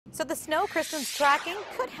So the snow Kristen's tracking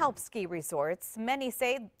could help ski resorts. Many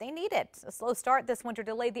say they need it. A slow start this winter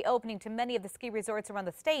delayed the opening to many of the ski resorts around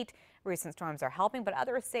the state. Recent storms are helping, but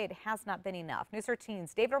others say it has not been enough. News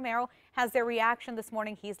 13's David Romero has their reaction this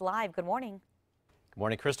morning. He's live. Good morning. Good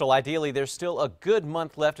morning, Crystal. Ideally, there's still a good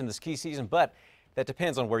month left in the ski season, but that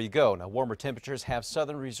depends on where you go. Now, warmer temperatures have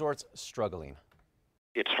southern resorts struggling.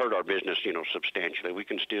 It's hurt our business, substantially. We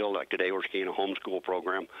can still, like today, we're skiing a homeschool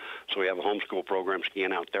program, so we have a homeschool program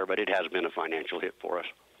skiing out there, but it has been a financial hit for us.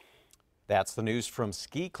 That's the news from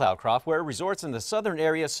Ski Cloudcroft, where resorts in the southern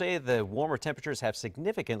area say the warmer temperatures have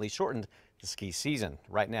significantly shortened the ski season.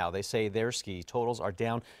 Right now, they say their ski totals are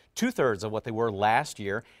down 2/3 of what they were last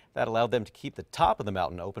year. That allowed them to keep the top of the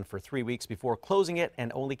mountain open for 3 weeks before closing it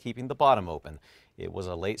and only keeping the bottom open. It was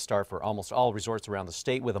a late start for almost all resorts around the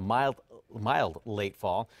state with a mild late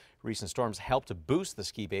fall. Recent storms helped to boost the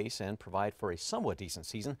ski base and provide for a somewhat decent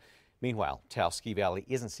season. Meanwhile, Taos Ski Valley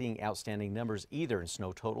isn't seeing outstanding numbers either in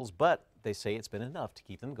snow totals, but they say it's been enough to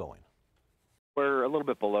keep them going. We're a little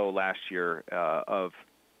bit below last year of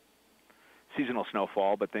seasonal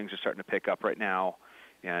snowfall, but things are starting to pick up right now,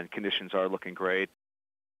 and conditions are looking great.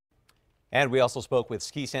 And we also spoke with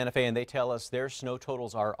Ski Santa Fe, and they tell us their snow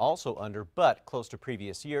totals are also under, but close to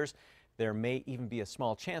previous years. There may even be a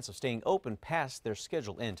small chance of staying open past their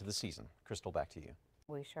scheduled end to the season. Crystal, back to you.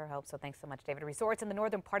 We sure hope so. Thanks so much, David. Resorts in the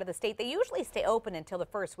northern part of the state, they usually stay open until the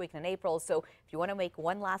first week in April. So if you want to make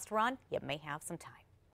one last run, you may have some time.